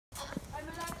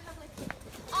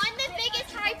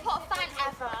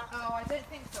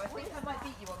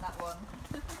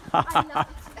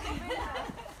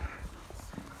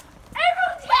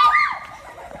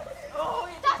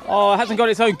Oh, it hasn't got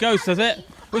its own ghost, has it?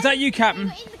 Was that you, Captain?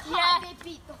 Yeah.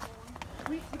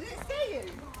 Did it scare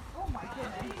you? Oh my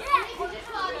goodness. Yeah.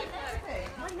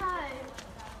 I know.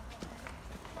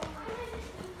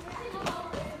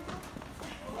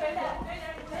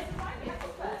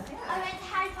 I went to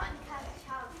Harry Potter Church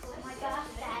House for my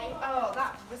birthday.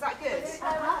 Oh, was that good?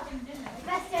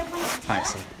 Best day of my life.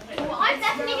 Thanks. Well, I'm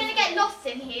definitely going to get lost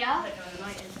in here.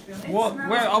 What?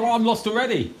 Where? Oh, I'm lost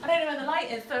already. I don't know where the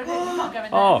light is, so I can't go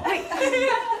in there. Oh.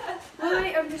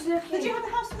 Wait, I'm just looking. Did you have the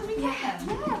house for the weekend?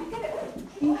 Yeah, we did.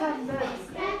 You have the...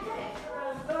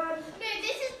 No,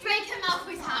 this is Draco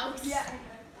Malfoy's house. Yeah.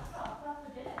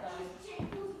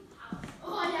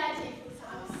 Oh, yeah, Draco's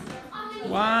house.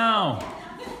 Wow.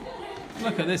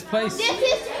 Look at this place. This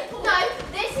is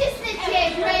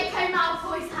legit Draco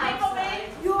Malfoy's house.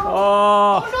 Oh.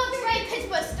 Oh, not Draco's,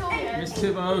 but Storius. Miss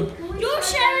Tibbo. You're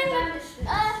sharing I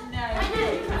know,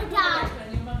 my dad.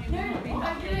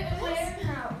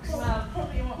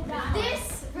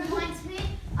 This reminds me,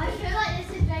 I feel like this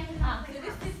is Draco Malfoy's house.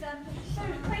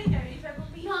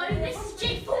 No, this is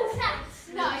Jake Paul's house.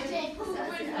 No, Jake Paul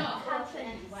would not have it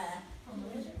anywhere.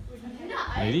 No.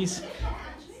 Ladies. Is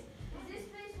this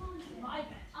place haunted?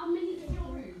 I'm in the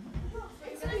room.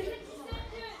 It's like,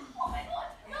 oh my god,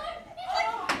 no!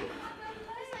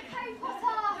 It's like Harry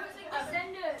Potter.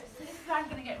 Ascenders. This is where I'm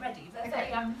going to get ready. But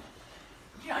Okay. oh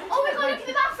Oh my god, look at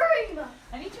the bathroom!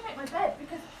 I need to make my bed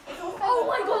because it's all Oh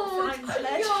my god!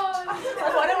 I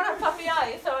don't want to have puffy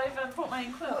eyes, so I've brought my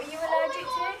own quilt. What are you allergic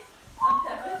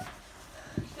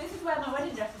This is where my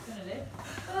wedding dress is going to live.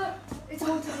 to? It's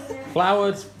haunted in there.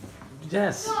 Flowered.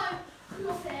 Yes. No,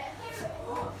 not it.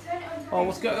 Turn it on. Oh,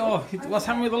 what's going? Oh, what's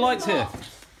happening with the lights here?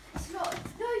 It's not.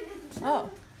 No, Oh.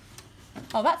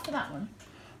 Oh, that's for that one.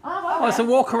 Oh, it's a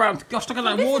walk around. Gosh, look at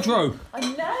that wardrobe. I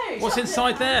know. What's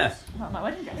inside there? Oh, my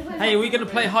wedding dress. Hey, are we going to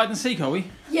play hide and seek? Are we?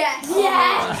 Yes.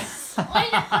 Yes. I'm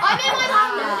in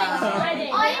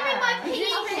my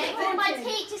picnic and my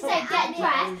teacher said get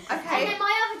dressed. Okay. And then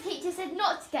my other teacher said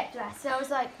not to get dressed. So I was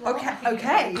like, what? Okay.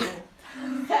 Okay. So,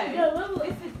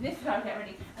 this is how I get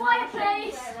ready.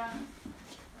 Fireplace.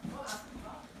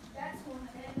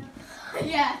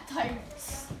 Yeah,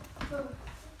 totes.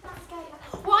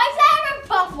 Why is there a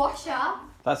bum washer?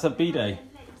 That's a bidet.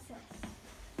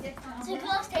 It's a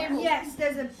glass table. Yes,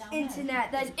 there's an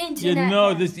internet. There's You internet. know,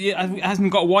 it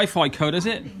hasn't got a Wi-Fi code, has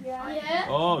it? Yeah.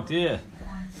 Oh dear.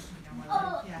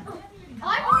 Oh,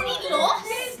 I'm already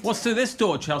lost. What's through this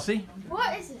door, Chelsea?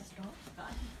 What is this door?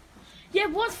 Yeah,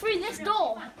 what's through this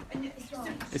door?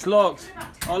 It's locked.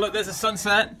 Oh look, there's a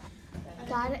sunset.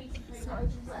 Got it.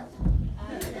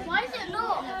 Why is it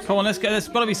locked? Come on, let's go. There's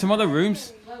got to be some other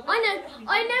rooms.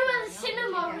 I know where the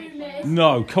cinema room is.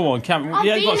 No, come on, Cam. I've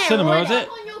You ain't been got there cinema, already. is it?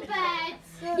 On your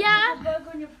bed.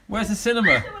 Yeah. Where's the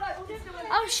cinema?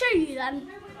 I'll show you then.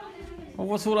 Oh,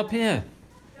 what's all up here?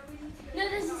 No,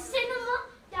 there's a cinema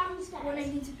downstairs. We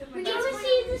need to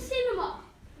see the cinema.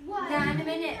 What? Now in a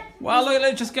minute. Well, look,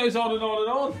 it just goes on and on and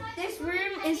on. This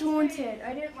room is haunted.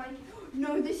 I don't like it.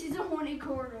 No, this is a haunted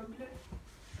corridor.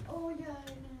 Oh yeah.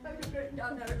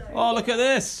 No. Oh, look at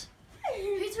this.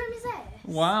 Whose room is this?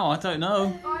 Wow, I don't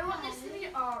know. I want this to be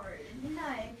our room.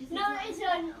 No, it's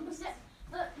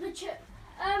the chip.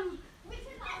 Which is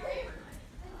my room?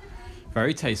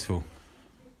 Very tasteful.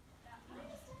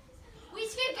 We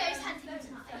should go ghost hunting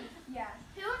tonight. Yeah.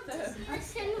 Who wants to see the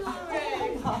cinema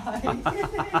room?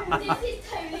 This is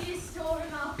totally a story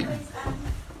of our place.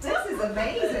 This is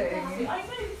amazing. I know,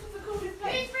 this is the coolest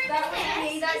place. Whose room That is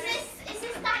was me, this? that's Is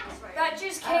this Dag's room? That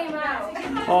just came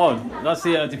out. Oh, that's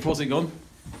the deposit gone.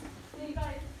 You guys,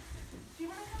 do you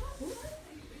want to come up?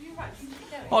 You're right, you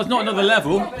keep going. Oh, it's not another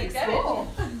level. Explore.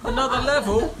 Another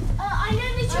level? I know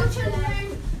the children's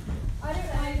room. I don't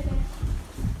know anything.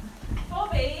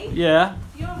 Bobby, Yeah.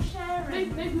 you're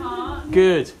sharing Mark.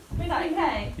 Good. Is that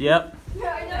okay? Yep. No,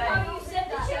 I know how you said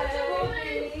The that. children's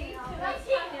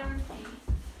room.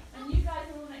 And you guys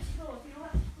are all next door, so you're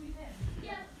right to squeeze in.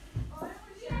 Yeah.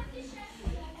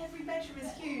 Every bedroom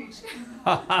is huge.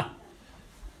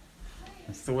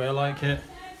 That's the way I like it.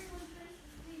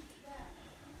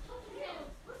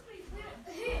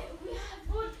 We have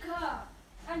vodka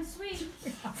and sweets.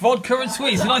 Vodka and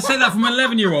sweets. Did I say that from an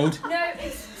 11-year-old? No,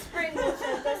 it's spring water.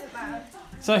 It doesn't matter.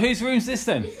 So whose room's this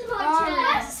then? This is my chair.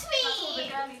 That's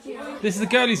sweet. This is the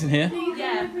girlies in here.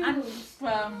 Yeah, and,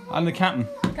 well, I'm the captain.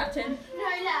 Captain. No,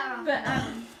 Lara. But,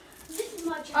 This is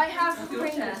my chair. I have your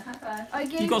spring. chair. Have fun. I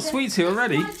gave You got them- sweets here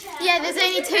already? Yeah, there's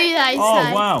only 2 days.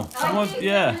 Oh, wow. I Someone- gave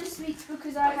yeah. them the sweets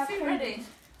because I have Food ready?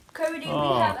 Cody.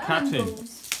 Oh, we have Captain.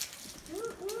 candles.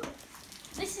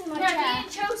 This is my Yeah, me chair. and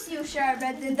Chelsea will share a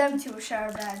bed, then them two will share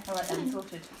a bed. All right then,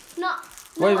 sorted. No.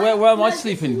 Where am I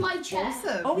sleeping? This is my chair.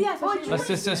 Awesome. Oh yeah. Let's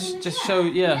just show.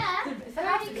 Yeah. So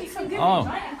how do you some good Oh.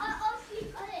 right? I'll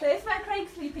sleep on So it. if my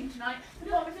Craig's sleeping tonight,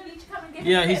 you want me to to come and give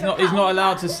Yeah, him a he's bit of a not pat?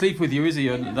 allowed to sleep with you, is he,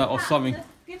 or something?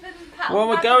 Give him a pat. Where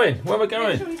am I going? Where am I going?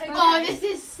 Make sure he's okay. Oh, this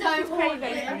is so This is horrible.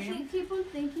 crazy. I keep on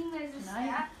thinking there's a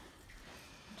stack.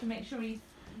 To make sure he's.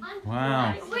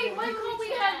 Wow. Wait, why can't we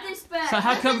have this bed? So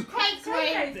how come Craig's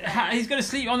room. he's going to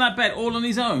sleep on that bed all on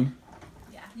his own?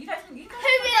 Yeah. You guys can. Who be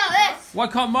like this? Why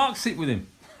can't Mark sleep with him?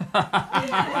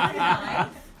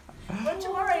 Well,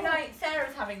 tomorrow night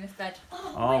Sarah's having this bed.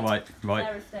 Oh, right.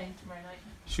 Sarah's staying tomorrow night.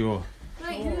 Sure.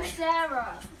 Wait, who's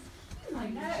Sarah? I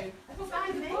know. I thought I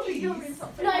had a body. You're in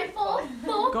something. No,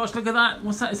 four. Gosh, look at that.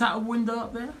 What's that? Is that a window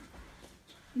up there?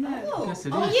 Oh. Yes,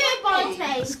 it Are is. you A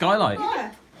bridesmaid? skylight.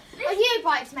 Yeah. Are you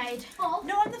bridesmaid? No,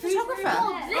 I'm the photographer.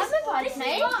 I'm a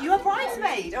bridesmaid. You are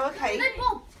bridesmaid. Oh, okay.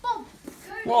 No, Bob.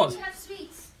 What? We have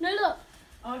sweets. No, look.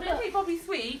 Oh, don't take Bobby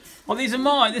sweets. Oh, these are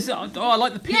mine. This is. Oh, I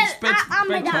like the peach Yeah, bed. and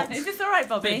my bed dad's. top. Is this alright, Bit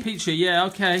Bobby? peachy. Yeah.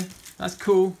 Okay. That's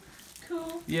cool.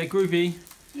 Cool. Yeah, groovy.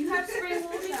 You have spring To be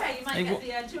water. fair, you might Hey, get what-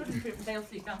 the children's room. They'll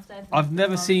sleep downstairs. I've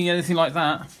never seen anything like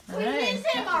that. I know.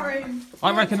 in my room.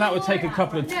 I reckon that would take a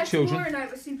couple of Yeah, children. tomorrow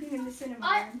night we're sleeping in the cinema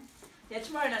I- room. Yeah,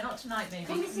 tomorrow night, not tonight maybe.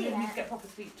 Can we see You need it? to get proper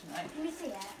sleep tonight. Let me see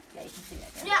it. Yeah, you can see it.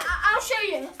 Yeah, I'll show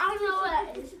you. I don't know where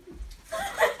it is.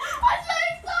 I'm so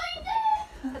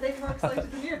excited. Are they more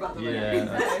excited than you about the Yeah,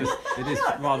 it is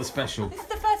rather special. This is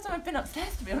the first time I've been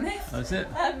upstairs, to be honest. That's it.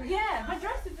 Yeah, my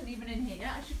dress isn't even in here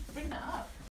yet. I should bring that up.